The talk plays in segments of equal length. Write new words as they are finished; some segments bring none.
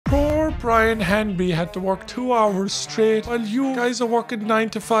Brian Hanby had to work 2 hours straight while you guys are working 9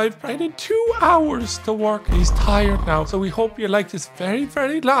 to 5. Brian had 2 hours to work. He's tired now. So we hope you like this very,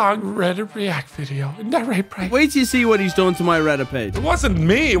 very long Reddit React video. Isn't that right, Brian? Wait till you see what he's done to my Reddit page. It wasn't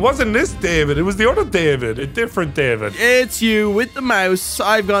me. It wasn't this David. It was the other David. A different David. It's you with the mouse.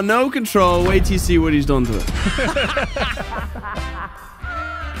 I've got no control. Wait till you see what he's done to it.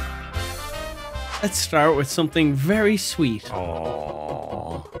 Let's start with something very sweet.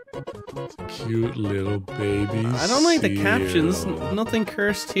 Aww. Cute little babies. I don't like the captions. Nothing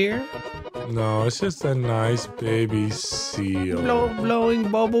cursed here. No, it's just a nice baby seal. Blowing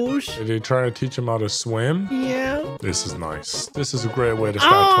bubbles. Are they trying to teach him how to swim? Yeah. This is nice. This is a great way to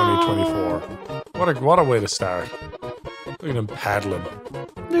start 2024. What a way to start. Look at them paddling.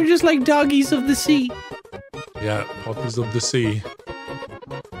 They're just like doggies of the sea. Yeah, puppies of the sea.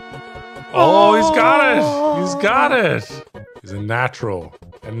 Oh, he's got it! He's got it! He's a natural.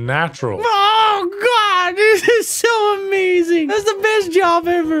 A natural. Oh, God! This is so amazing! That's the best job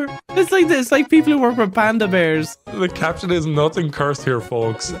ever! It's like this, like people who work with panda bears. The caption is nothing cursed here,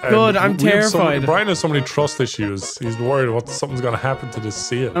 folks. Good, I'm terrified. Brian has so many trust issues. He's worried something's gonna happen to this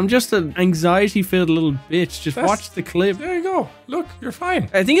seal. I'm just an anxiety-filled little bitch. Just watch the clip. There you go. Look, you're fine.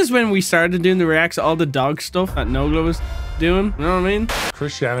 I think it's when we started doing the reacts, all the dog stuff that Nogla was doing. You know what I mean?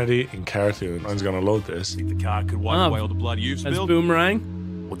 Christianity in cartoons. I'm gonna load this. Think the car could wipe away all the blood you've spilled? That's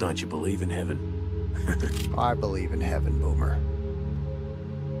Boomerang. Well, don't you believe in heaven? I believe in heaven, Boomer.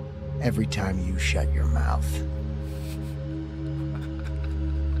 Every time you shut your mouth.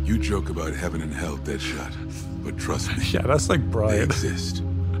 You joke about heaven and hell, Deadshot, but trust me. Yeah, that's like They Brian. exist.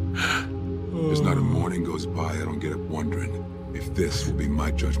 There's not a morning goes by I don't get up wondering if this will be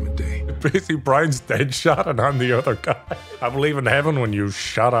my judgment day. Basically, Brian's Deadshot and I'm the other guy. I believe in heaven when you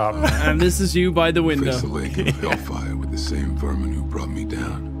shut up. And this is you by the window. Face a lake of hellfire with the same vermin who brought me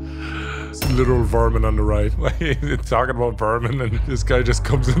down. It's literal vermin on the right. It's talking about vermin and this guy just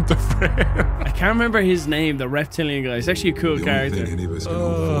comes into frame. I can't remember his name, the reptilian guy. He's actually a cool The only character. thing any of us can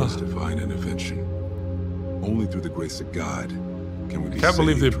hope for is divine intervention. Only through the grace of God can we be Can't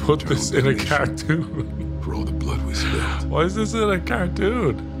believe they saved put from this in a eternal damnation cartoon. for all the blood we spilled. Why is this in a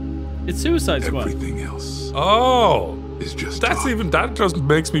cartoon? It's Suicide Squad. Everything else Oh, is just that just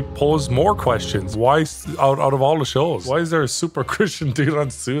makes me pose more questions. Why, out of all the shows, why is there a super Christian dude on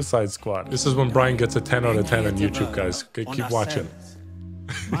Suicide Squad? This is when Brian gets a 10 out of 10 on YouTube, guys. Okay, keep watching.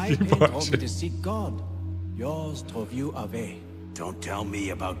 My pain told me to seek God. Yours drove you away. Don't tell me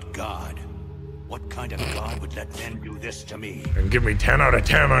about God. What kind of God would let men do this to me? And give me 10 out of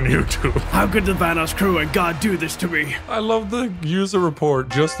 10 on YouTube. How could the Vanoss crew and God do this to me? I love the user report.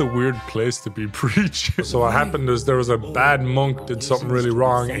 Just a weird place to be preaching. So what happened is there was a bad monk did something really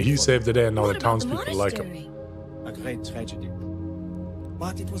wrong and he saved the day and now the townspeople like him. A great tragedy.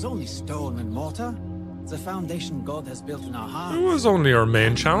 But it was only stone and mortar. The foundation God has built in our hearts. It was only our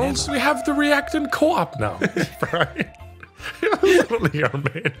main channels. We have the reacting co-op now. Right? It was only our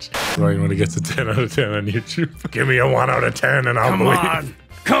main channel. Brian, when he gets a 10 out of 10 on YouTube, give me a 1 out of 10 and I'll believe.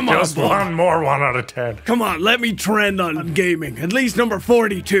 Come on, Just one more 1 out of 10. Come on, let me trend on gaming. At least number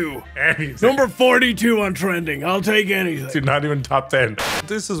 42. Anything. Number 42 on trending. I'll take anything. Dude, not even top 10.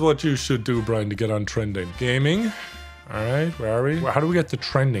 This is what you should do, Brian, to get on trending. Gaming. All right, where are we? How do we get to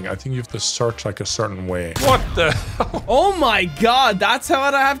trending? I think you have to search like a certain way. What the hell? Oh my God, that's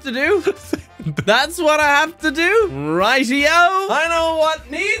what I have to do? That's what I have to do? Rightio. I know what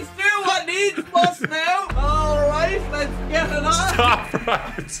needs do, what needs must now. All right, let's get it on. Stop,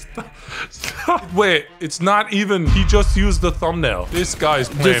 Brian. Stop. Wait, it's not even. He just used the thumbnail. This guy's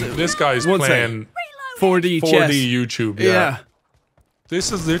playing. This guy's playing 4D 4D chess. YouTube. Yeah.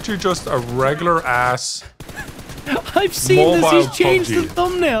 This is literally just a regular ass. I've seen this. Mobile He's changed PUBG. the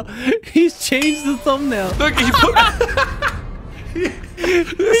thumbnail. He's changed the thumbnail. Look, he put.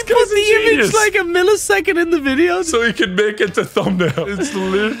 This He put the image like a millisecond in the video. so he can make it the thumbnail. It's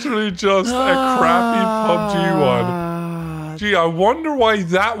literally just a crappy PUBG one. Gee, I wonder why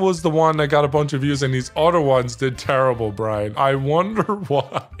that was the one that got a bunch of views and these other ones did terrible, Brian. I wonder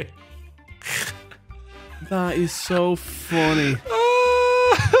why. That is so funny.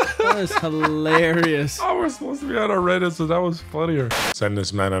 That is hilarious. Oh, we're supposed to be on our Reddit, so that was funnier. Send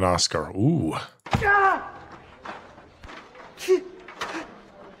this man an Oscar. Ooh.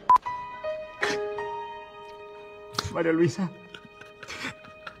 María Luisa.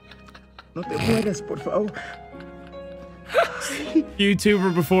 No te mueras, por favor.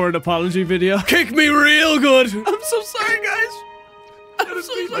 YouTuber before an apology video. Kick me real good. I'm so sorry, guys. I'm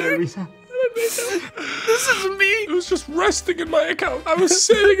so María sorry. Luisa. This is me. It was just resting in my account. I was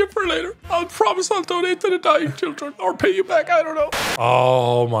saving it for later. I promise I'll donate to the dying children or pay you back. I don't know.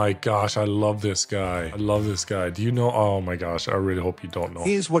 Oh my gosh, I love this guy. I love this guy. Do you know? Oh my gosh, I really hope you don't know.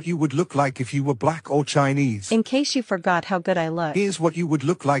 Here's what you would look like if you were black or Chinese. In case you forgot how good I look. Here's what you would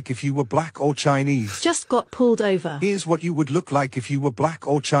look like if you were black or Chinese. Just got pulled over. Here's what you would look like if you were black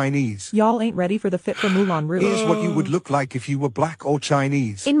or Chinese. Y'all ain't ready for the fit for Moulin Rouge. Here's what you would look like if you were black or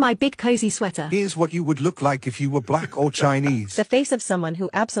Chinese. In my big cozy sweater. Here's what you would look like if you were black or Chinese. The face of someone who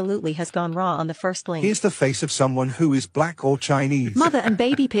absolutely has gone raw on the first link. Here's the face of someone who is black or Chinese. Mother and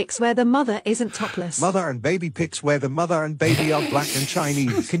baby pics where the mother isn't topless. Mother and baby pics where the mother and baby are black and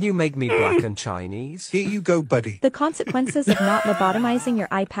Chinese. Can you make me black and Chinese? Here you go, buddy. The consequences of not lobotomizing your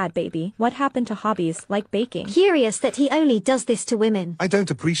iPad baby. What happened to hobbies like baking? Curious that he only does this to women. I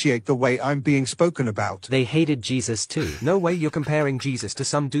don't appreciate the way I'm being spoken about. They hated Jesus too. No way you're comparing Jesus to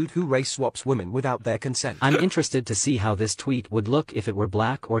some dude who race swaps women without their consent. I'm interested to see how this tweet would look if it were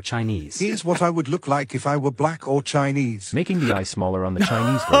black or Chinese. Here's what I would look like if I were black or Chinese. Making the eye smaller on the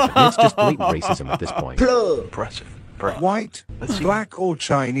Chinese version, it's just blatant racism at this point. Impressive. White, black or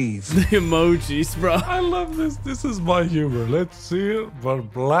Chinese. The emojis, bro. I love this. This is my humor. Let's see it.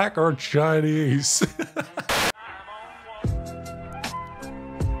 But black or Chinese?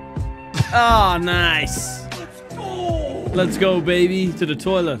 Oh, nice. Let's go, baby, to the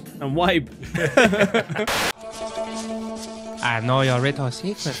toilet and wipe. I know your little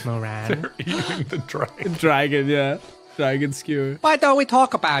secret, Moran. They're eating the dragon. Dragon, yeah. Dragon skewer. Why don't we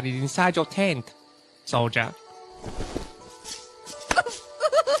talk about it inside your tent, soldier?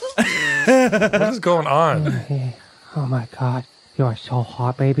 What is going on? Oh my god, you are so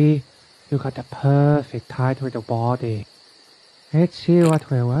hot, baby. You got the perfect tie to the body. Let's see what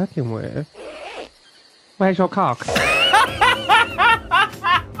we're working with. Where's your cock?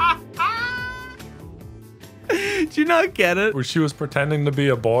 Do you not get it? Where she was pretending to be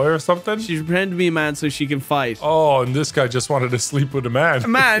a boy or something? She pretended to be a man so she can fight. Oh, and this guy just wanted to sleep with a man. A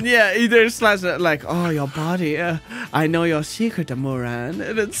man, yeah. Either slash it like, oh, your body. I know your secret, Moran.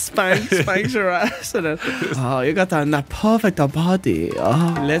 And it spanks her ass. And then, oh, you got that perfect body.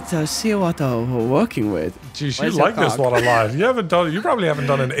 Oh, let's see what we're working with. Geez, you like this one a lot. You haven't done. You probably haven't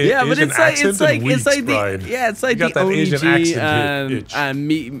done an Asian accent in weeks, Brian. It's like you got the that Asian OG accent and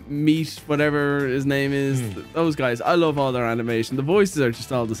meat, whatever his name is. Those guys, I love all their animation. The voices are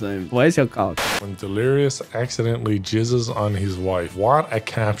just all the same. Where's your cock? When Delirious accidentally jizzes on his wife. What a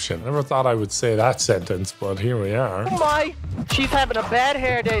caption. Never thought I would say that sentence, but here we are. Oh my! She's having a bad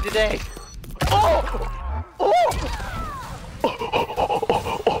hair day today. Oh!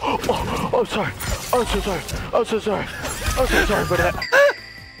 Oh, sorry. I'm so sorry. I'm so sorry. I'm so sorry for that.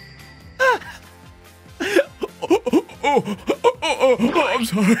 I'm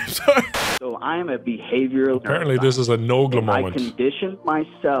sorry. So I am a behavioral. Apparently this is a Nogla moment. I conditioned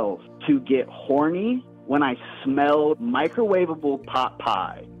myself to get horny when I smelled microwavable pot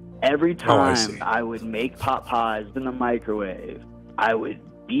pie. Every time I would make pot pies in the microwave, I would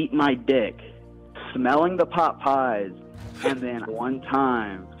beat my dick smelling the pot pies. And then one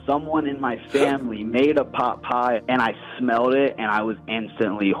time, someone in my family made a pot pie and I smelled it and I was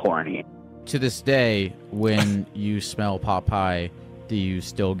instantly horny. To this day, when you smell pot pie, do you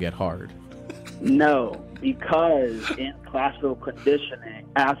still get hard? No, because in classical conditioning,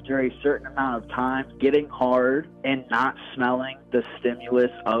 after a certain amount of time, getting hard and not smelling the stimulus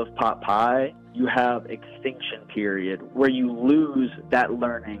of pot pie, you have extinction period where you lose that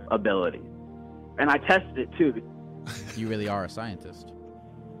learning ability. And I tested it too. You really are a scientist.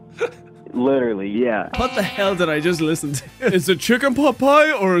 Literally, yeah. What the hell did I just listen to? Is it chicken pot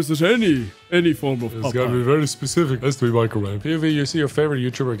pie or is it any form of pot pie? It's gotta be very specific. Has to be microwave. POV, you see your favorite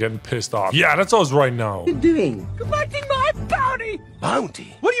YouTuber getting pissed off. Yeah, that's us right now. What are you doing? Collecting my bounty!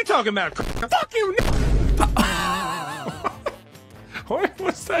 Bounty? What are you talking about? Fuck you! Why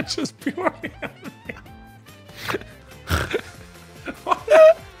was that just purely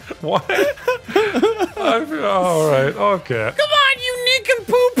What? I feel, all right, okay. Come on, you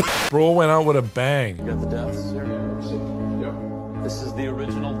nincompoop! Bro went out with a bang. You got the deaths here? Yep. This is the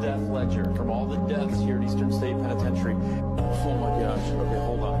original death ledger from all the deaths here at Eastern State Penitentiary. Oh my gosh. Okay,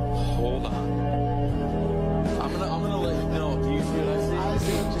 hold on. I'm gonna let you know. Do you see what I see? I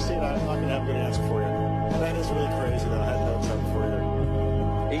see what you see. I'm not gonna answer for you. That is really crazy that I had notes up for you.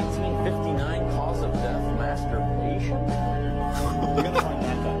 1859 cause of death, masturbation. You gotta find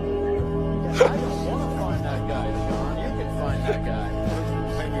that guy. I don't want to find that guy, Sean. You can find that guy.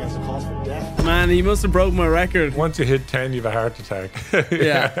 Maybe it's a cause for death. Man, he must have broke my record. Once you hit 10, you have a heart attack.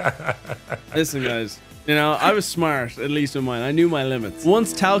 Yeah. Listen, guys. You know, I was smart, at least with mine. I knew my limits.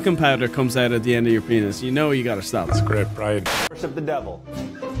 Once talcum powder comes out at the end of your penis, you know you gotta stop. That's great, Brian. Worship the devil.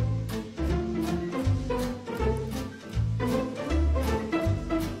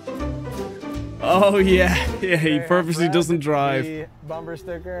 Oh yeah, yeah. He purposely doesn't drive. The bumper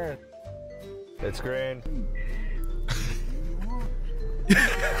sticker. It's green.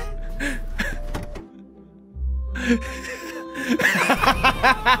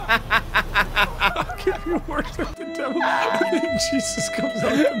 If you worship the devil, and then Jesus comes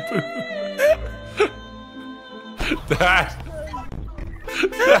out the boot. That.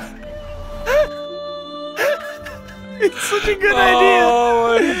 It's such a good idea.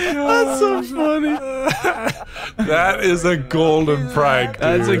 Oh my God. That's so funny. That is a golden prank, dude.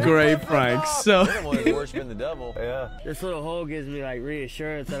 That's a great prank. So. Worshiping the devil. Yeah. This little hole gives me like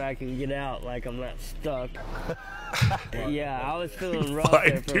reassurance that I can get out, like I'm not stuck. Yeah, I was feeling rough there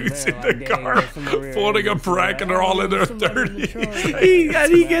Five for a dudes minute. in the car phoning a prank, and they're all in their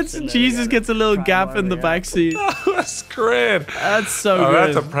 30s. Jesus gets a little gap in the back seat. That's great. That's so Oh,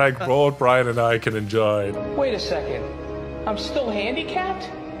 good. that's a prank both Brian and I can enjoy. Wait a second. I'm still handicapped?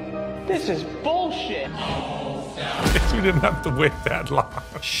 This is bullshit. You didn't have to wait that long.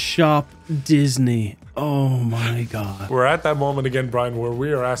 Shop Disney. Oh my God. We're at that moment again, Brian, where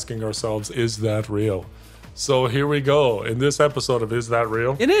we are asking ourselves, is that real? So here we go. In this episode of Is That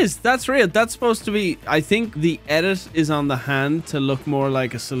Real? It is. That's real. That's supposed to be. I think the edit is on the hand to look more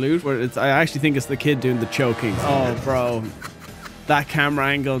like a salute. Where it's. I actually think it's the kid doing the choking. Oh, bro. That camera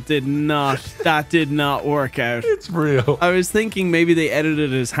angle did not work out. It's real. I was thinking maybe they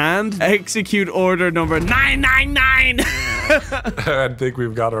edited his hand. Execute order number 999. I think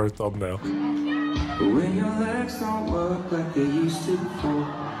we've got our thumbnail. When your legs don't work like they used to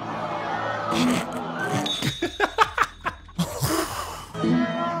before.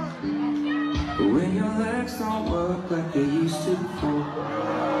 When your legs don't work like they used to before.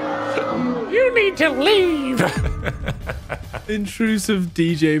 You need to leave. Intrusive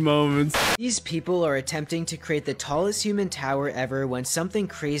DJ moments. These people are attempting to create the tallest human tower ever when something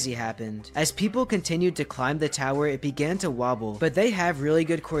crazy happened. As people continued to climb the tower, it began to wobble, but they have really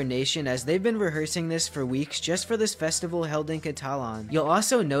good coordination as they've been rehearsing this for weeks just for this festival held in Catalan. You'll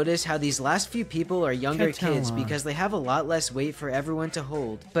also notice how these last few people are younger kids because they have a lot less weight for everyone to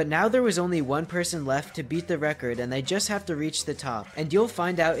hold. But now there was only one person left to beat the record and they just have to reach the top. And you'll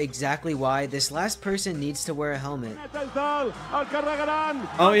find out exactly why this last person needs to wear a helmet.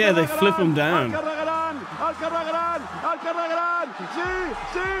 Oh yeah, they flip him down.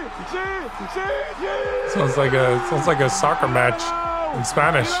 Sounds like a soccer match in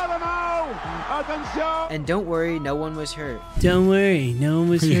Spanish. And don't worry, no one was hurt. Don't worry, no one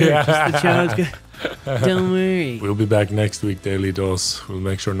was hurt. Yeah. Just the child's don't worry. We'll be back next week, Daily Dose. We'll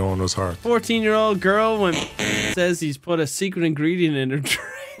make sure no one was hurt. 14-year-old girl when says he's put a secret ingredient in her drink.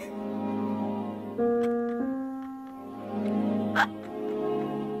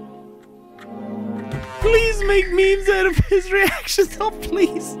 Please make memes out of his reactions. Oh,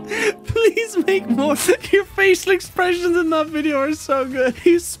 please. Please make more. Your facial expressions in that video are so good.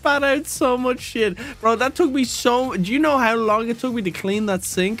 He spat out so much shit. Bro, that took me so... Do you know how long it took me to clean that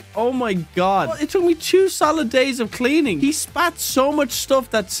sink? Oh my God. It took me 2 solid days of cleaning. He spat so much stuff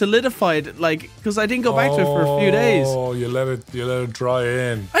that solidified, like, because I didn't go back to it for a few days. Oh, you let it dry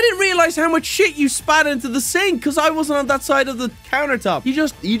in. I didn't realize how much shit you spat into the sink because I wasn't on that side of the countertop. He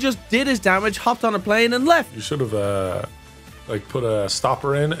just did his damage, hopped on a plane and left. You should have like put a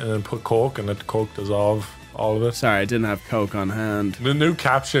stopper in and then put Coke and let the Coke dissolve all of it. Sorry, I didn't have Coke on hand. The new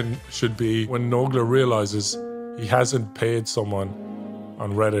caption should be when Nogla realizes he hasn't paid someone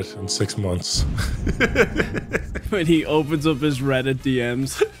on Reddit in 6 months. When he opens up his Reddit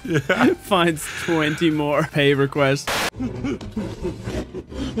DMs, finds 20 more pay requests.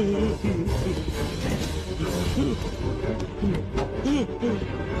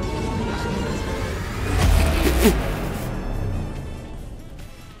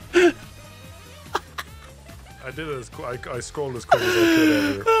 I did it as I scrolled as quick as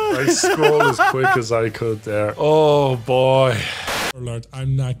I could. I scrolled as quick as I could there. Oh boy. Alert,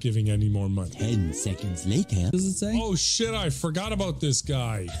 I'm not giving any more money. 10 seconds later. Does it say? Oh shit, I forgot about this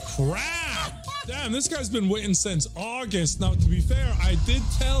guy. Crap! Damn, this guy's been waiting since August. Now, to be fair, I did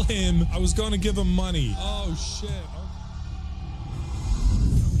tell him I was gonna give him money. Oh shit.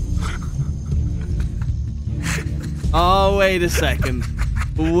 Oh, wait a second.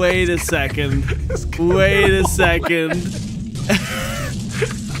 Wait a second. Wait a second.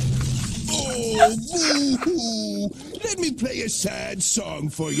 Oh, boo-hoo. Let me play a sad song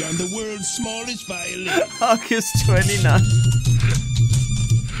for you on the world's smallest violin. August 29th.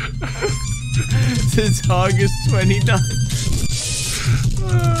 Since August 29th.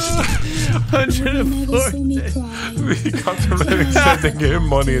 140. We contemplating sending him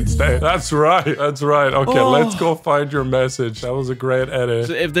money instead. That's right. That's right. Okay, let's go find your message. That was a great edit.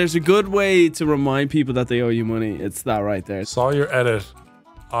 So if there's a good way to remind people that they owe you money, it's that right there. Saw your edit.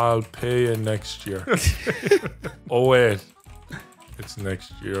 I'll pay you next year. Oh, wait. It's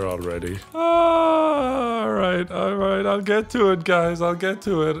next year already. All right. I'll get to it, guys. I'll get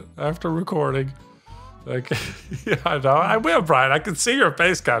to it after recording. Like, yeah, I know. I will, Brian. I can see your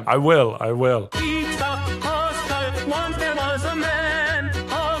face cam. I will. Once there was a man,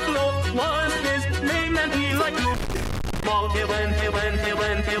 Oglo was his name, and he liked to he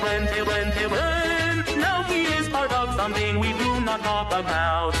went. Now he is part of something we do not talk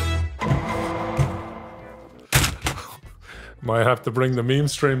about. Might have to bring the meme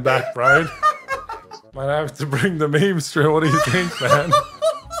stream back, Brian. Might have to bring the meme stream. What do you think, man?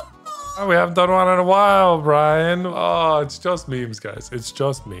 Oh, we haven't done one in a while, Brian. Oh, it's just memes, guys. It's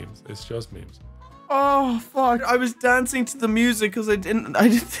just memes. It's just memes. Oh, fuck. I was dancing to the music because I didn't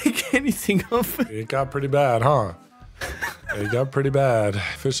think anything of it. It got pretty bad, huh? It got pretty bad.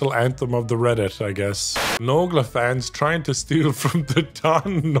 Official anthem of the Reddit, I guess. Nogla fans trying to steal from the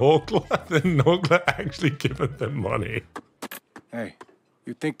Don Nogla. Then Nogla actually giving them money. Hey,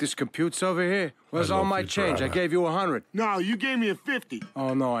 you think this computes over here? Where's all my change? I gave you 100. No, you gave me a 50.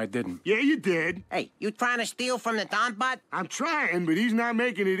 Oh, no, I didn't. Yeah, you did. Hey, you trying to steal from the Don Bot? I'm trying, but he's not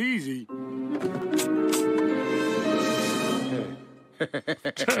making it easy.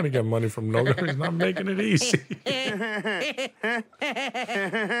 Trying to get money from Nogla. He's not making it easy.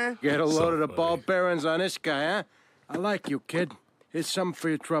 Get a load of the ball bearings on this guy, huh? I like you, kid. Here's something for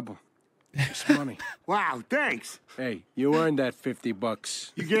your trouble. It's money. Wow, thanks. Hey, you earned that 50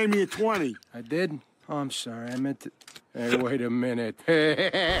 bucks. You gave me a 20. I did? Oh, I'm sorry. I meant to... Hey, wait a minute.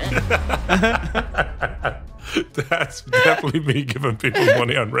 That's definitely me giving people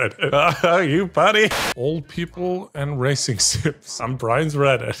money on Reddit. You buddy. Old people and racing sims. I'm Brian's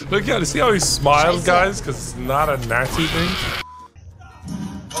Reddit. Look at it. See how he smiles, guys? Because it's not a Nazi thing.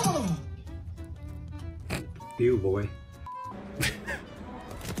 You, boy.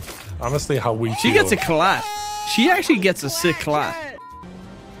 Honestly, how we She gets a clap. She actually gets a sick clap.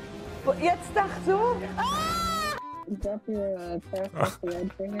 Jetzt doch so.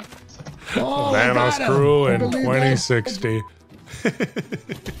 Vanoss crew in 2060.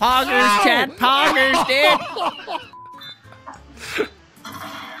 Poggers, chat. Poggers, dude.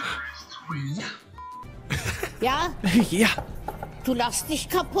 Ja? Ja. Du lachst dich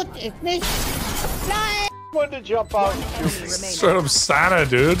kaputt, ich nicht. Nein! When to jump out. Straight up Santa,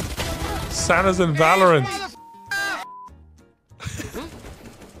 dude. Santa's in Valorant.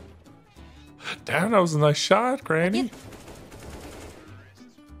 Damn, that was a nice shot, Granny.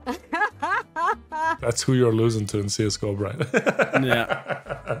 That's who you're losing to in CSGO, Brian.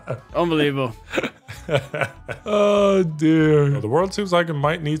 Yeah. Unbelievable. Oh, dear. Well, the world seems like it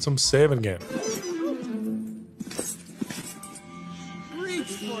might need some saving again. Reach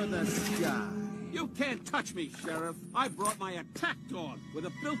for the sky. You can't touch me, Sheriff. I brought my attack dog with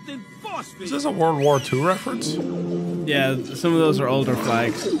a built-in force field. Is this a World War II reference? Yeah, some of those are older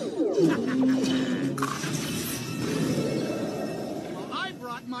flags. Well, I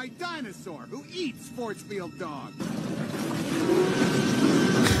brought my dinosaur who eats force field dog.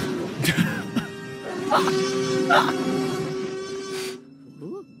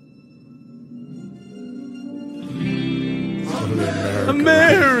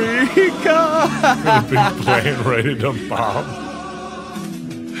 America! A big plane ready to bomb.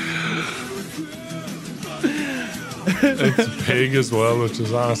 It's pig as well, which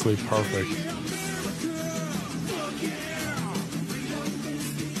is honestly perfect.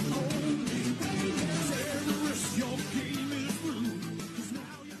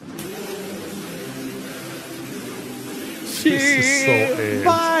 This is so aged.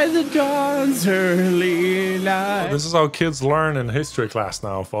 By the dawn's early light. This is how kids learn in history class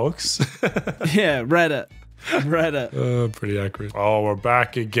now, folks. Yeah, Reddit. Reddit. Pretty accurate. Oh, we're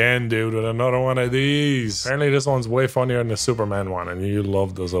back again, dude, with another one of these. Apparently this one's way funnier than the Superman one, and you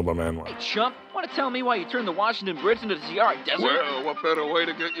love the Superman one. Hey, chump, want to tell me why you turned the Washington Bridge into the Sahara Desert? Well, what better way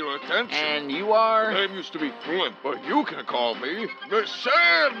to get your attention? And you are? My name used to be Flint, but you can call me the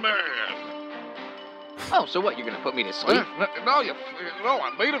Sandman. Oh, so what, you're going to put me to sleep? No,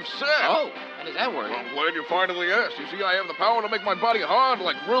 I'm made of sand. Oh, how does that work? Well, I'm glad you finally asked. You see, I have the power to make my body hard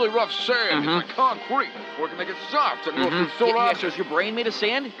like really rough sand. It's like concrete. Or I can make it soft and go through solar. Yeah, so is your brain made of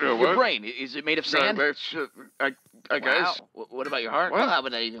sand? Yeah, Your what? brain, is it made of sand? That's, I I guess. Wow. What about your heart? What? Well, how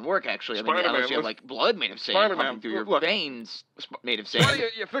would that even work, actually? I mean, Spider-Man, unless you have, look- like, blood made of sand Spider-Man, pumping through your look. veins made of sand. Well,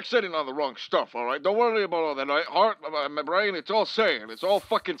 you're fixating on the wrong stuff, all right? Don't worry about all that. Heart, my brain, it's all sand. It's all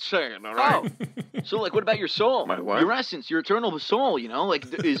fucking sand, all right? Oh, so, like, what about your soul? My what? Your essence, your eternal soul, you know? Like,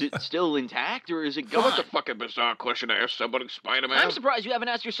 is it still intact, or is it So gone? that's a fucking bizarre question to ask somebody, Spider-Man. I'm surprised you haven't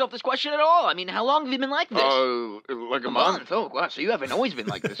asked yourself this question at all. I mean, how long have you been like this? Like a month. Oh, wow. So you haven't always been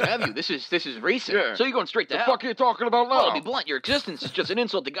like this, have you? This is recent. Yeah. So you're going straight to The hell. fuck are you talking about now? Well, to be blunt, your existence is just an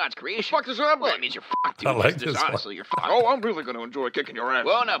insult to God's creation. Fuck does that mean? Well, it means you're fucked, dude. I like Just this one. honestly, you're fucked. Oh, I'm really gonna enjoy kicking your ass.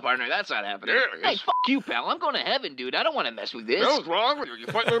 Well, no, partner, that's not happening. Yeah, it Hey, is. fuck you, pal. I'm going to heaven, dude. I don't want to mess with this. What's wrong with you? You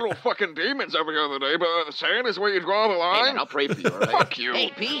fight little fucking demons every other day, but the sand is where you draw the Hey, line? man, I'll pray for you, all right? Fuck you.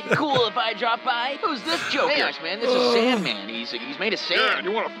 Hey, Pete, cool if I drop by? Who's this joker? Hey, gosh, man, this is Sandman. He's made of sand. Yeah, and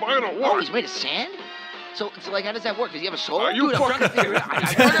you wanna fight or Oh, what? he's made of sand? So, like, how does that work? Does he have a soul? Are you dude, I'm trying to fucking- figure it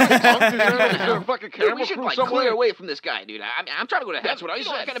out. Is there a fucking Dude, camera we should, crew like, somewhere? clear away from this guy, dude. I'm trying to go to heaven. That's what I You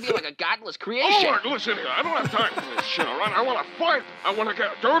know, said. I'm going to be like a godless creation. All right, listen here. I don't have time for this shit, all right? I want to fight. I want to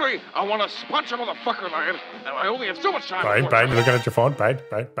get dirty. I want to punch a motherfucker, man. And I only have so much time. Brian, for Brian, it. you're looking at your phone. Brian.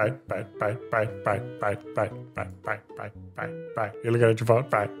 You're looking at your phone.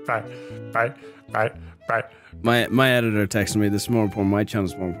 Brian. My editor texted me, this is more important, my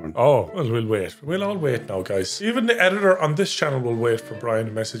channel's more important. Oh, well, we'll wait. We'll all wait now, guys. Even the editor on this channel will wait for Brian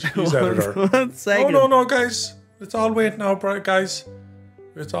to message his editor. 1 second. No, guys. Let's all wait now, guys.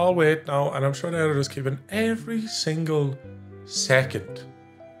 Let's all wait now, and I'm sure the editor's keeping every single second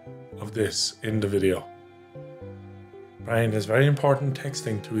of this in the video. Brian is very important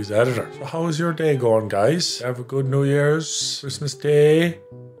texting to his editor. So how is your day going, guys? Have a good New Year's, Christmas Day.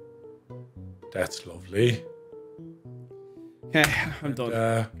 That's lovely. Okay, I'm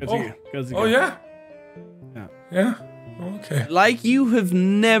done. Continue. Oh, yeah? Yeah? Okay. Like you have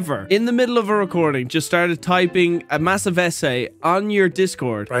never, in the middle of a recording, just started typing a massive essay on your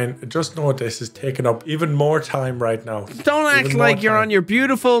Discord. Brian, just know this is taking up even more time right now. Don't act Even like more you're time. on your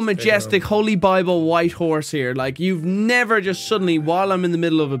beautiful, majestic, Holy Bible white horse here. Like you've never just suddenly, while I'm in the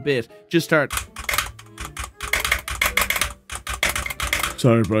middle of a bit, just start.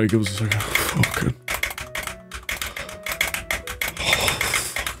 Sorry, Brian, give us a second. Fucking.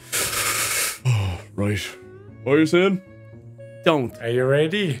 Right. What are you saying? Don't. Are you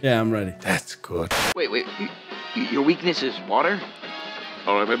ready? Yeah, I'm ready. That's good. Wait. Your weakness is water?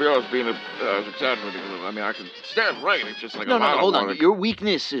 All right, maybe I was being I was exaggerating a little. I mean, I can stand right. It's just like No, a lot of hold water. on. Your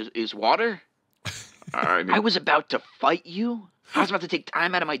weakness is water? I was about to fight you? I was about to take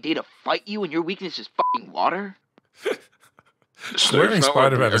time out of my day to fight you, and your weakness is fucking water? Swearing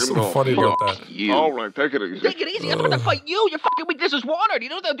Spider-Man is so funny about that. You. All right, take it easy. Take it easy. I'm about to fight you. Your fucking weakness is water. Do you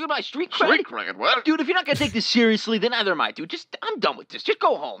know what that'll do to my street cred? Street cred, what? Dude, if you're not gonna take this seriously, then neither am I, dude. I'm done with this. Just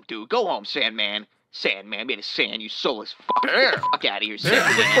go home, dude. Go home, Sandman. Sandman, made of sand, you soulless fuck. Yeah. Fuck out of here, Yeah,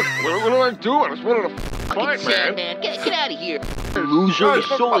 Sandman. what do I do? I just wanted to Fucking fight, man. Sandman. Get out of here. Loser, you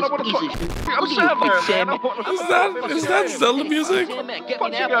soulless piece of shit. I'm Look at you, big Sandman, Sandman. Is that still the music? Sandman, get me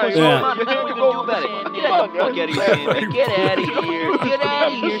that guys. pussy. Yeah. What are we gonna do about it? Get the fuck out of here, Sandman. Get out of here. Get out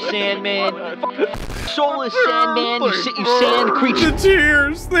of here, Sandman. Soulless Sandman, you sand creature. The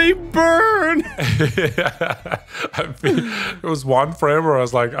tears, they burn. There was one frame where I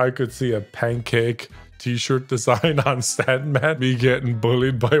was like, I could see a pancake t-shirt design on Sandman, me getting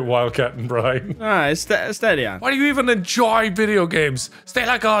bullied by Wildcat and Brian. Alright, steady on. Why do you even enjoy video games? Stay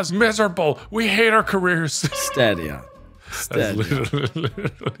like us, miserable. We hate our careers. Steady on. That's Steady.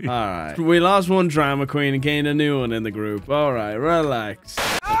 literally. Alright. We lost one drama queen and gained a new one in the group. Alright, relax.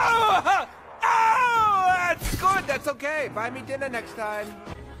 Oh, that's good. That's okay. Buy me dinner next time.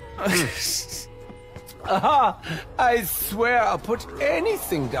 I swear I'll put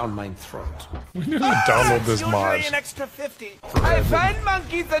anything down my throat. We need to download this Usually mod. an extra 50. I find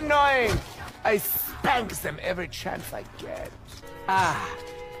monkeys annoying. I spank them every chance I get.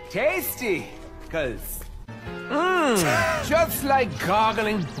 Tasty. Cause, just like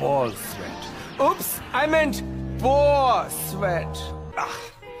gargling ball sweat. Oops, I meant boar sweat.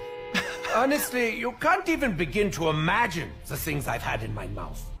 Honestly, you can't even begin to imagine the things I've had in my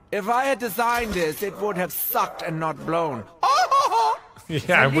mouth. If I had designed this, it would have sucked and not blown.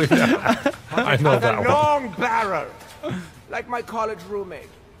 Yeah, I know that A one. long barrel, like my college roommate.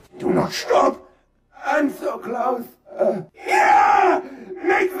 Do not stop. I'm so close. Yeah!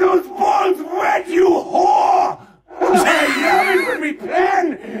 Make those balls wet, you whore! I love it when we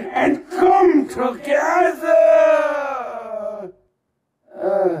plan and come together!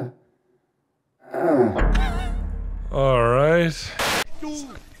 All right.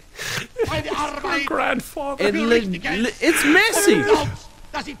 Grandfather. It's messy.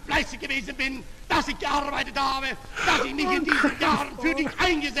 dass ich fleißig gewesen bin, dass ich gearbeitet habe, dass ich mich in diesen Jahren für dich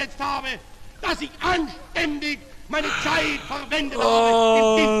eingesetzt habe, dass ich anständig meine Zeit verwendet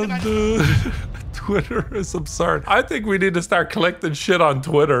habe. Dude. Twitter is absurd. I think we need to start collecting shit on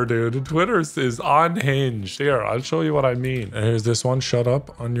Twitter, dude. Twitter is unhinged. Here, I'll show you what I mean. And here's this one. Shut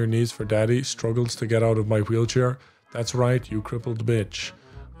up. On your knees for daddy. Struggles to get out of my wheelchair. That's right, you crippled bitch.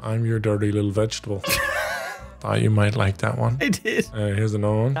 I'm your dirty little vegetable. Thought you might like that one. I did. Here's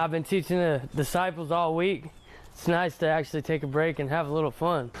another one. I've been teaching the disciples all week. It's nice to actually take a break and have a little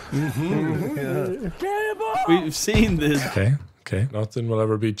fun. We've seen this. Okay. Okay, nothing will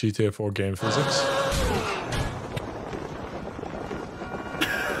ever beat GTA 4 game physics.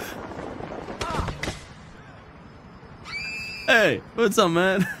 Hey, what's up,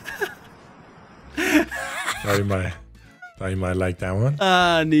 man? Thought you might like that one.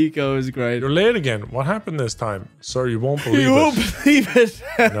 Nico is great. You're late again. What happened this time? Sir, you won't believe it. You won't believe it.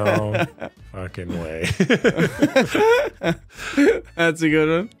 No fucking way. That's a good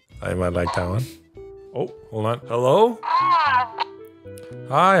one. I might like that one. Oh, hold on. Hello?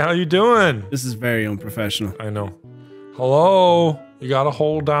 Hi, how you doing? This is very unprofessional. I know. Hello? You gotta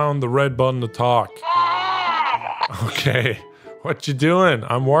hold down the red button to talk. Okay. What you doing?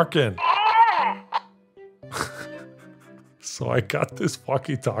 I'm working. So I got this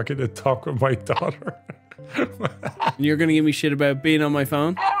walkie-talkie to talk with my daughter. You're gonna give me shit about being on my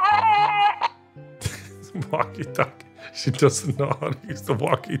phone? Walkie-talkie. She doesn't know how to use the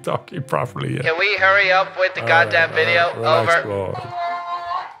walkie-talkie properly yet. Can we hurry up with the goddamn video? Over.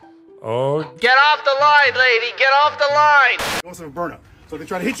 Oh. Get off the line, lady. Get off the line. You want some burnout. So they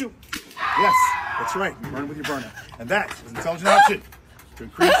try to hit you? Yes, that's right. You burn with your burnout. And that is an intelligent option to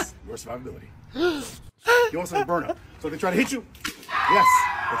increase your survivability. You want some burnout. So they try to hit you? Yes,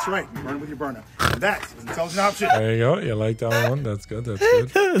 that's right. You burn with your burnout. And that is an intelligent option. There you go. You like that one? That's good. That's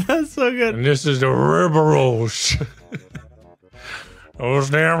good. That's so good. And this is the river rolls. Those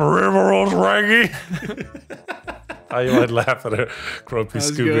damn river rolls, Raggy. I might laugh at a grumpy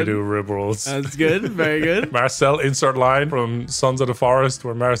Scooby-Doo rib rolls. That's good. Very good. Marcel, insert line from Sons of the Forest,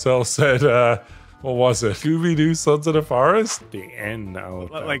 where Marcel said, what was it? Scooby-Doo, Sons of the Forest? The end now.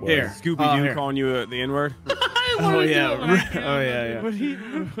 Like there, Scooby-Doo calling you the N-word? Oh, yeah. Oh, yeah.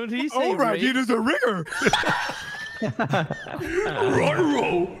 What did he say? All right, it is a rigger.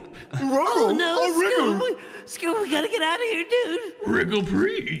 Ruh-roh. Oh, no, Scooby, we gotta get out of here, dude. Wriggle,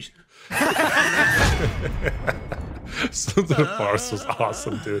 please. Sons of the Forest was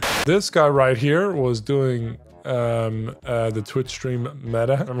awesome, dude. This guy right here was doing the Twitch stream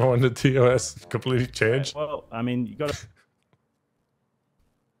meta. Remember when the TOS completely changed? Well, I mean, you gotta...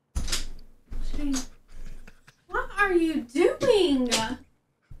 What are you doing?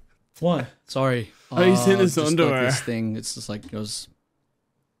 What? Sorry. Oh, he's in his just underwear. Like this thing, it's just like goes.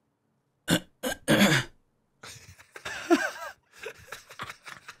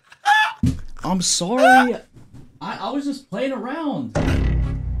 I'm sorry. I was just playing around.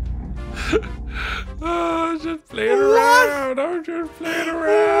 Oh, just playing around. I'm just playing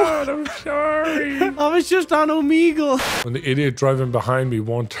around. I'm sorry. I was just on Omegle. When the idiot driving behind me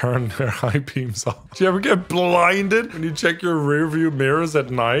won't turn their high beams off. Do you ever get blinded when you check your rear view mirrors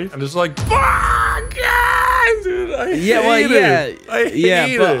at night and it's like, fuck yeah, dude, I hate it. I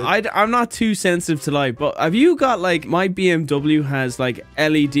hate but I'm not too sensitive to light. But have you got like, my BMW has like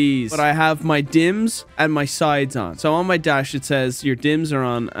LEDs, but I have my dims and my sides on. So on my dash it says your dims are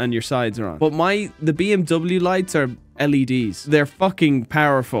on and your sides are on. But the BMW lights are LEDs. They're fucking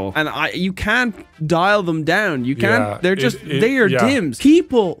powerful, and you can't dial them down. You can't. Yeah, they're just they are dims.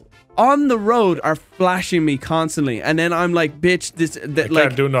 People on the road are flashing me constantly, and then I'm like, bitch, like,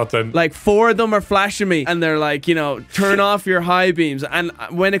 can't do nothing. Like 4 of them are flashing me, and they're like, you know, turn off your high beams. And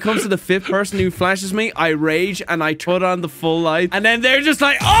when it comes to the 5th person who flashes me, I rage and I put on the full light, and then they're just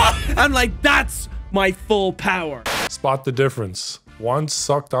like, oh! I'm like, that's my full power. Spot the difference. One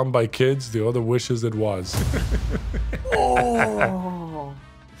sucked on by kids, the other wishes it was. Oh.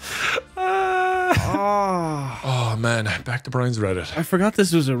 Oh man, back to Brian's Reddit. I forgot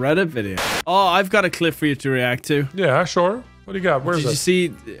this was a Reddit video. Oh, I've got a clip for you to react to. Yeah, sure. What do you got? Where's it? Did you see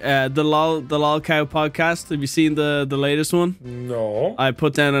the Lol Cow podcast? Have you seen the latest one? No. I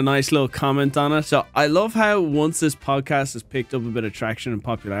put down a nice little comment on it. So I love how once this podcast has picked up a bit of traction and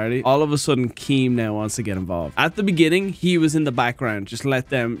popularity, all of a sudden Keem now wants to get involved. At the beginning, he was in the background. Just let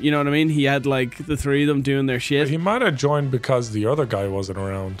them, you know what I mean? He had like the 3 of them doing their shit. He might have joined because the other guy wasn't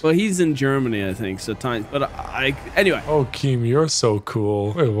around. Well, he's in Germany, I think. So times, but anyway. Oh, Keem, you're so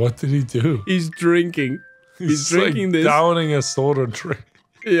cool. Wait, what did he do? He's drinking. He's drinking like this. Downing a soda drink.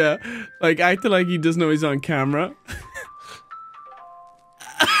 Yeah, like acting like he doesn't know he's on camera.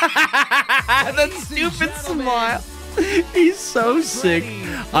 That stupid smile. He's so sick.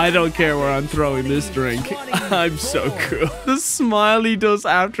 I don't care where I'm throwing this drink. I'm so cool. The smile he does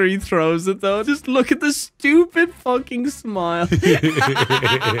after he throws it, though. Just look at the stupid fucking smile.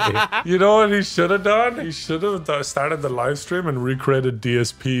 You know what he should have done? He should have started the live stream and recreated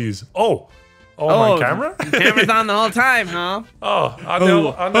DSPs. Oh, my camera? Camera's on the whole time, huh? Oh, on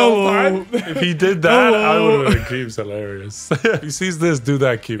the whole time? If he did that, I would have been Keep's hilarious. If he sees this, do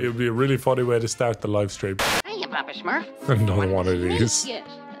that, Keep. It would be a really funny way to start the live stream. Hey, Papa Smurf. Another one of these. Yes.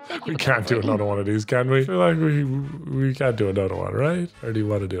 We can't do another one of these, can we? I feel like we can't do another one, right? Or do you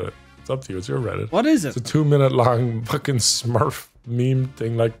want to do it? It's up to you. It's your Reddit. What is it? It's a 2-minute long fucking Smurf meme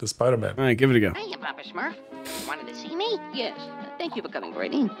thing like the Spider-Man. All right, give it a go. Hey, Papa Smurf. Wanted to see me? Yes. Thank you for coming,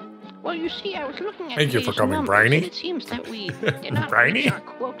 Brady. Well, you see, I was looking at Thank you for these coming, numbers, Briny. and it seems that we did not Briny? reach our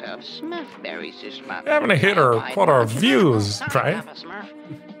quota of Smurf berries this month. We haven't hit our quota of views, Sorry, Brian. Papa Smurf.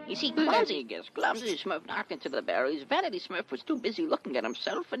 You see, Clumsy Smurf knocked into the berries. Vanity Smurf was too busy looking at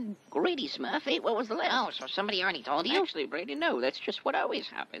himself, and Grady Smurf ate what was left. Oh, so somebody already told you? Actually, Brady, no, that's just what always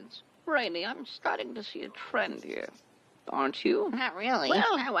happens. Brady, I'm starting to see a trend here. Aren't you? Not really.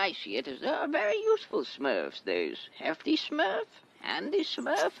 Well, how I see it is there are very useful Smurfs. There's Hefty Smurf, Handy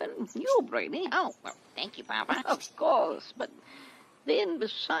Smurf, and you, Brady. Oh, well, thank you, Papa. Of course, but then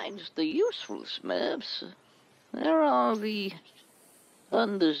besides the useful Smurfs, there are the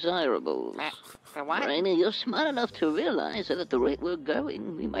undesirables. For what? Brady, you're smart enough to realize that at the rate we're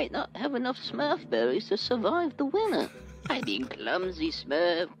going, we might not have enough Smurf berries to survive the winter. I mean, clumsy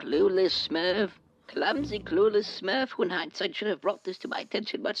Smurf, clueless Smurf, clumsy, clueless Smurf. When hindsight should have brought this to my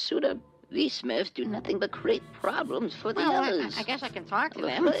attention much sooner. These Smurfs do nothing but create problems for the others. I guess I can talk to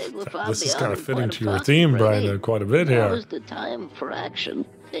them. This is kind of fitting to your theme, Brian, quite a bit Now here. is the time for action.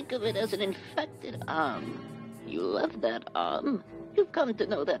 Think of it as an infected arm. You love that arm. You've come to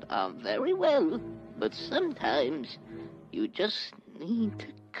know that arm very well. But sometimes you just need to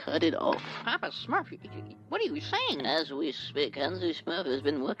cut it off. Papa Smurf, what are you saying? As we speak, Hansi Smurf has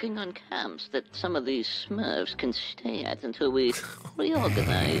been working on camps that some of these Smurfs can stay at until we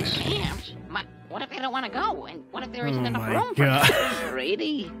reorganize. Camps? What if they don't want to go? And what if there isn't enough my room God. for them?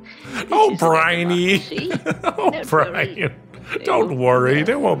 Brady. Oh, Bryony. Oh, Brian. Don't worry.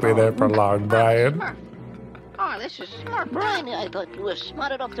 They won't be there for long, Brian. Oh, this is smart. Bryony, I thought you were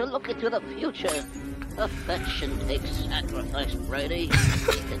smart enough to look into the future. Affection takes sacrifice, Brady.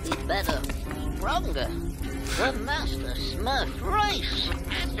 It can be better, stronger. The Master Smurf race.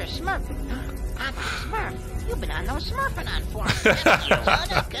 Master Smurf. Papa Smurf, you've been on those Smurfing on forums. Your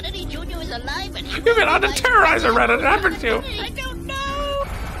Honor, Kennedy Jr. is alive and You've been on the Terrorizer Reddit, haven't you? I don't know.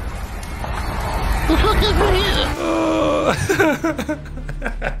 Look over here.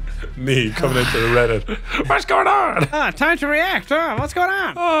 Me coming into the Reddit. What's going on? Time to react. What's going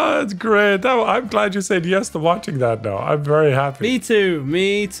on? Oh, it's great. I'm glad you said yes to watching that now. I'm very happy. Me too.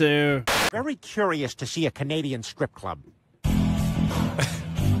 Me too. Very curious to see a Canadian strip club.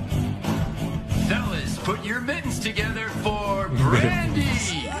 Fellas, put your mittens together for Brandy.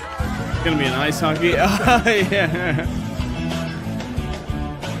 It's gonna be an ice hockey. Oh, yeah.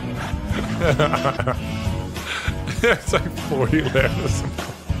 It's like 40 layers.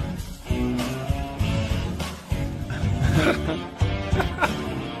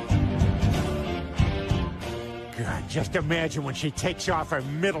 God, just imagine when she takes off her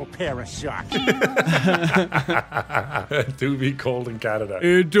middle pair of socks. It do be cold in Canada.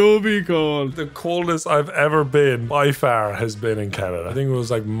 It do be cold. The coldest I've ever been, by far, has been in Canada. I think it was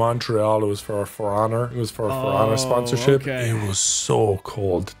like Montreal. It was for Honor. It was for Honor sponsorship. Okay. It was so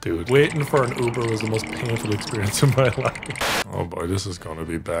cold, dude. Waiting for an Uber was the most painful experience of my life. Oh boy, this is gonna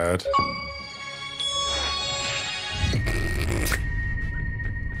be bad.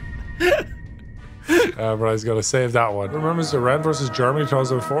 But I was gonna save that one. Remember Iran versus Germany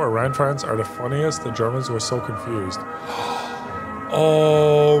 2004? Iran fans are the funniest. The Germans were so confused.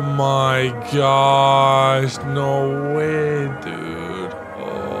 Oh my gosh. No way, dude.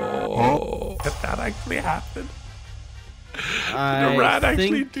 Oh. Did that actually happen? Did Iran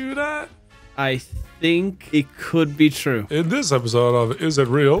actually do that? I think it could be true. In this episode of Is It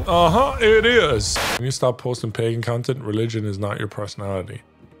Real? Uh-huh, it is. When you stop posting pagan content, religion is not your personality.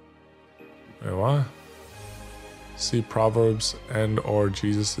 Wait, what? See Proverbs and or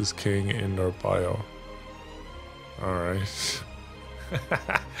Jesus is King in their bio. Alright.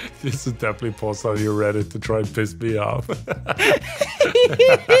 This is definitely post on your Reddit to try and piss me off.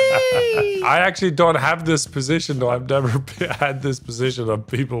 I actually don't have this position though. I've never had this position of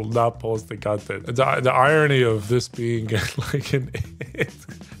people not posting content. The irony of this being like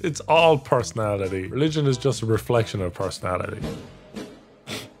it's all personality. Religion is just a reflection of personality.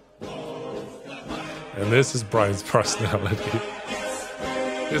 And this is Brian's personality.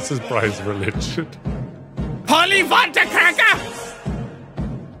 This is Brian's religion. Holy Fanta Cracker!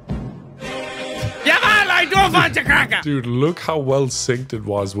 Jawohl, I do Fanta Cracker! Dude, look how well synced it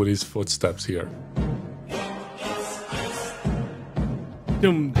was with his footsteps here.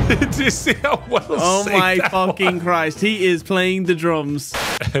 Dum. Did you see how well Oh synced my that fucking was? Christ, he is playing the drums.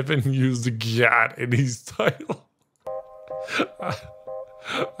 Evan used a gat in his title.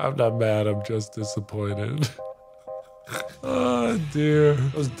 I'm not mad, I'm just disappointed. Oh dear.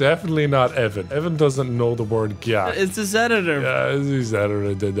 It was definitely not Evan. Evan doesn't know the word gat. It's his editor. Yeah, his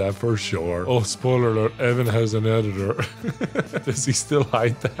editor did that for sure. Oh, spoiler alert, Evan has an editor. Does he still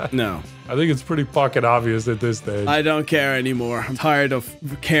hide that? No. I think it's pretty fucking obvious at this stage. I don't care anymore. I'm tired of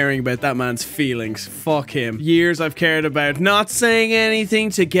caring about that man's feelings. Fuck him. Years I've cared about not saying anything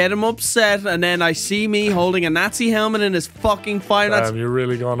to get him upset, and then I see me holding a Nazi helmet in his fucking Five Nights. Damn, you're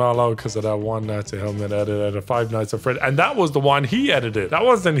really going all out because of that one Nazi helmet edited at Five Nights at Freddy's. And that was the one he edited. That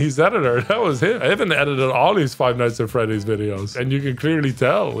wasn't his editor. That was him. Evan edited all these Five Nights at Freddy's videos. And you can clearly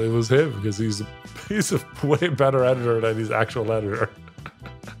tell it was him because he's a way better editor than his actual editor.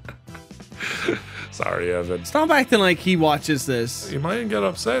 Sorry, Evan. Stop acting like he watches this. He might get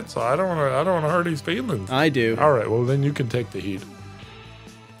upset, so I don't want to hurt his feelings. I do. All right, well then you can take the heat.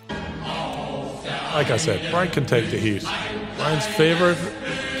 Like I said, Brian can take the heat. Brian's favorite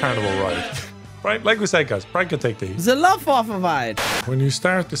carnival ride. Brian, like we said, guys, Brian can take the heat. The love off of it. When you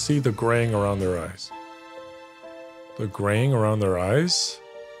start to see the graying around their eyes. The graying around their eyes?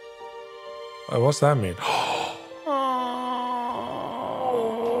 What's that mean?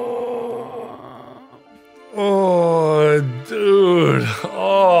 Oh, dude.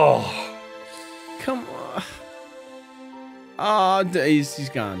 Oh. Come on. Oh, he's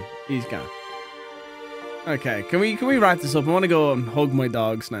gone. He's gone. Okay, can we wrap this up? I want to go and hug my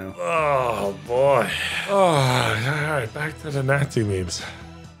dogs now. Oh, boy. Oh, all right, back to the Nazi memes.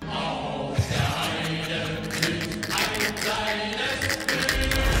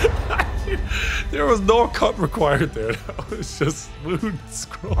 There was no cut required there. That was just smooth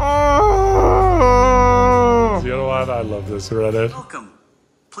scroll. Oh. You know what? I love this Reddit. Welcome.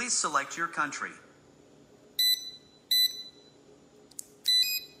 Please select your country.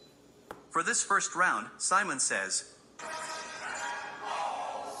 For this first round, Simon says,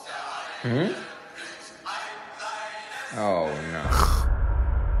 Oh, no.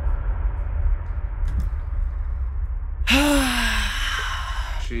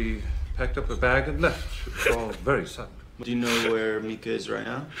 She packed up her bag and left. It was all very sudden. Do you know where Mika is right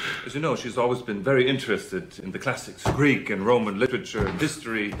now? As you know, she's always been very interested in the classics, Greek and Roman literature and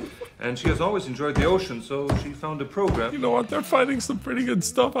history, and she has always enjoyed the ocean, so she found a program. You know what? They're finding some pretty good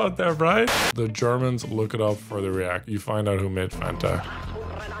stuff out there, right? The Germans look it up for the react. You find out who made Fanta.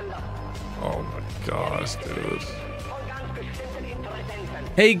 Oh my gosh, dude.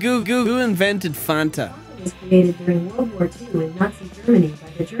 Hey, who invented Fanta? It was created during World War II in Nazi Germany by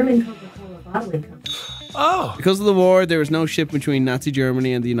the German Coca-Cola bottling company. Oh! Because of the war, there was no ship between Nazi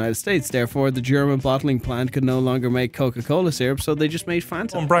Germany and the United States. Therefore, the German bottling plant could no longer make Coca-Cola syrup, so they just made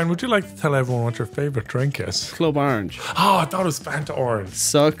Fanta. Oh, Brian, would you like to tell everyone what your favorite drink is? Club Orange. Oh, I thought it was Fanta Orange.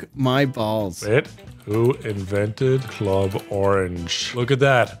 Suck my balls. Wait, who invented Club Orange? Look at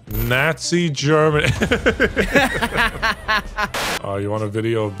that. Nazi Germany. Oh, you want a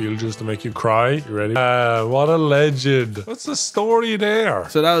video of Beetlejuice to make you cry? You ready? What a legend. What's the story there?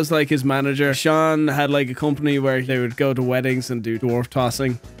 So that was like his manager. Sean had like a company where they would go to weddings and do dwarf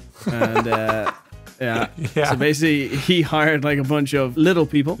tossing. And yeah. So basically he hired like a bunch of little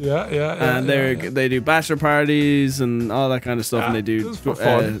people. Yeah. And they do bachelor parties and all that kind of stuff. And they do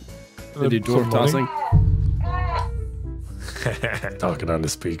fun. They do dwarf tossing. Talking on the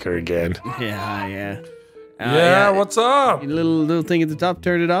speaker again. Yeah. What's up? Little thing at the top,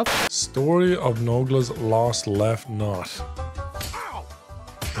 turn it off. Story of Nogla's lost left knot.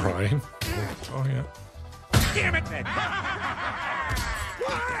 Brian? Oh, yeah. Damn it, Ned!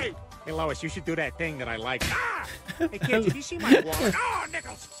 Why? Hey, Lois, you should do that thing that I like. Hey, kids, have you seen my wallet? Oh,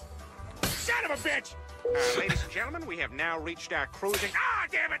 Nichols! Son of a bitch! Ladies and gentlemen, we have now reached our cruising... Ah,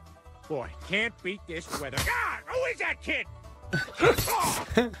 damn it! Boy, can't beat this weather. God, who is that kid?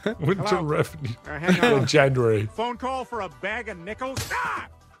 Winter Hello? revenue. Hang on. January. Phone call for a bag of nickels? Ah!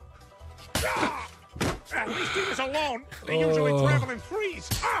 At least he was alone. They usually travel in threes.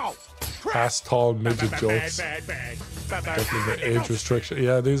 Ow! Past tall midget jokes. Bad. Definitely the age restriction.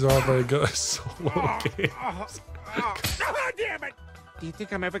 Yeah, these are all very good. Solo games. Damn it! Do you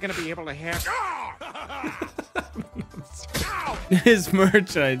think I'm ever going to be able to have... His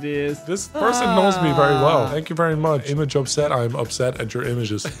merch ideas. This person knows me very well. Thank you very much. Image upset. I'm upset at your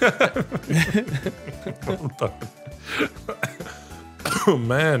images. Well done. Oh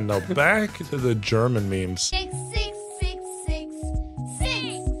man, now back to the German memes. 6 6 6 6 6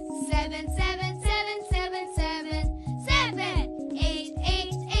 7 7 7 7 7 7 8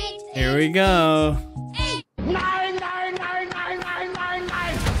 8 8. Here we go. 9 9 9 9 9 9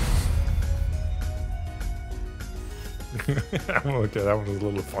 9. Okay, that one was a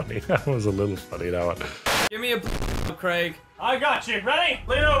little funny. That was a little funny, that one. Give me a Craig. I got you. Ready?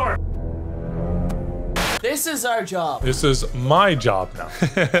 Lean over. This is our job. This is my job now.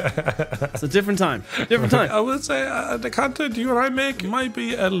 It's a different time. Different time. I would say the content you and I make might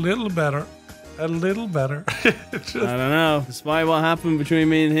be a little better. A little better. I don't know. Despite what happened between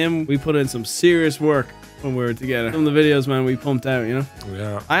me and him, we put in some serious work when we were together. Some of the videos, man, we pumped out, you know?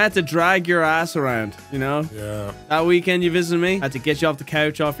 Yeah. I had to drag your ass around, you know? Yeah. That weekend you visited me, I had to get you off the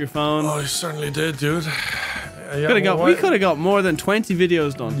couch, off your phone. Oh, you certainly did, dude. Yeah, we could have got more than 20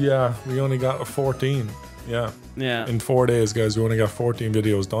 videos done. Yeah, we only got 14. Yeah. Yeah. In 4 days, guys, we only got 14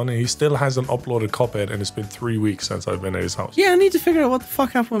 videos done, and he still hasn't uploaded Cuphead, and it's been 3 weeks since I've been at his house. Yeah, I need to figure out what the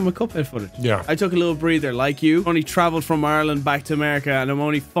fuck happened with my Cuphead footage. Yeah. I took a little breather, like you. Only traveled from Ireland back to America, and I'm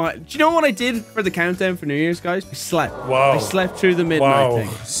only fine. Do you know what I did for the countdown for New Year's, guys? I slept. Wow. I slept through the midnight thing.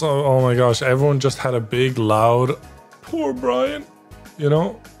 So, oh my gosh, everyone just had a big, loud, poor Brian, you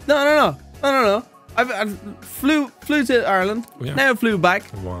know? No. I flew to Ireland. Yeah. Now flew back.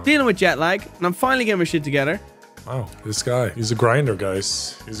 Wow. Dealing with jet lag, and I'm finally getting my shit together. Wow, this guy, he's a grinder,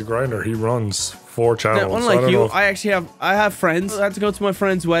 guys. He's a grinder. He runs 4 channels. Now, unlike you, I have friends. I had to go to my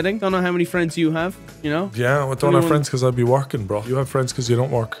friend's wedding. Don't know how many friends you have, you know? Yeah, I don't have friends because I'd be working, bro. You have friends because you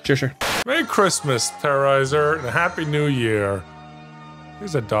don't work. Sure. Merry Christmas, Terrorizer, and a Happy New Year.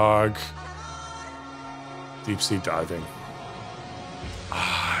 Here's a dog. Deep sea diving.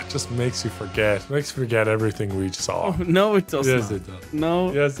 It just makes you forget. Makes you forget everything we saw. Oh, no, it does not. Yes, it does.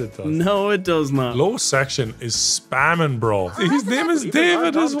 No. Yes, it does. No, it does not. Low section is spamming, bro. His name is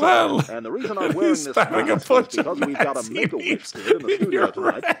David as well. And the reason I'm wearing He's this spamming mask a bunch is because of we've got a Make-A-Wish kid in the studio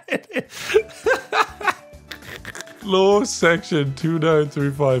tonight. Low section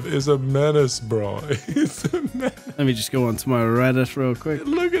 2935 is a menace, bro. It's a menace. Let me just go onto my Reddit real quick.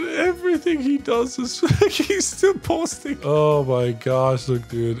 Look at everything he does. Is he's still posting. Oh my gosh, look,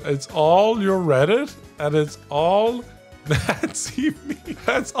 dude. It's all your Reddit, and it's all Nazi me.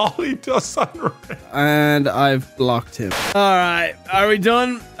 That's all he does on Reddit. And I've blocked him. All right, are we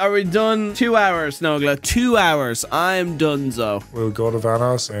done? Are we done? 2 hours, Nogla. 2 hours. I'm donezo. We'll go to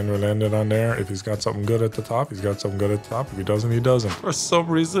Vanoss and we'll end it on there. If he's got something good at the top, he's got something good at the top. If he doesn't, he doesn't. For some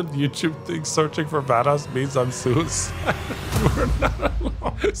reason, YouTube thinks searching for Vanoss means I'm suicidal. We're not alone.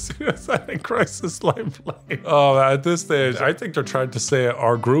 Suicide and crisis lifeline. Oh, at this stage, I think they're trying to say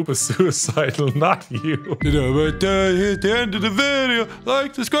our group is suicidal, not you. You know, but hit the end of the video,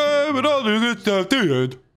 like, subscribe, and all the good stuff. The end.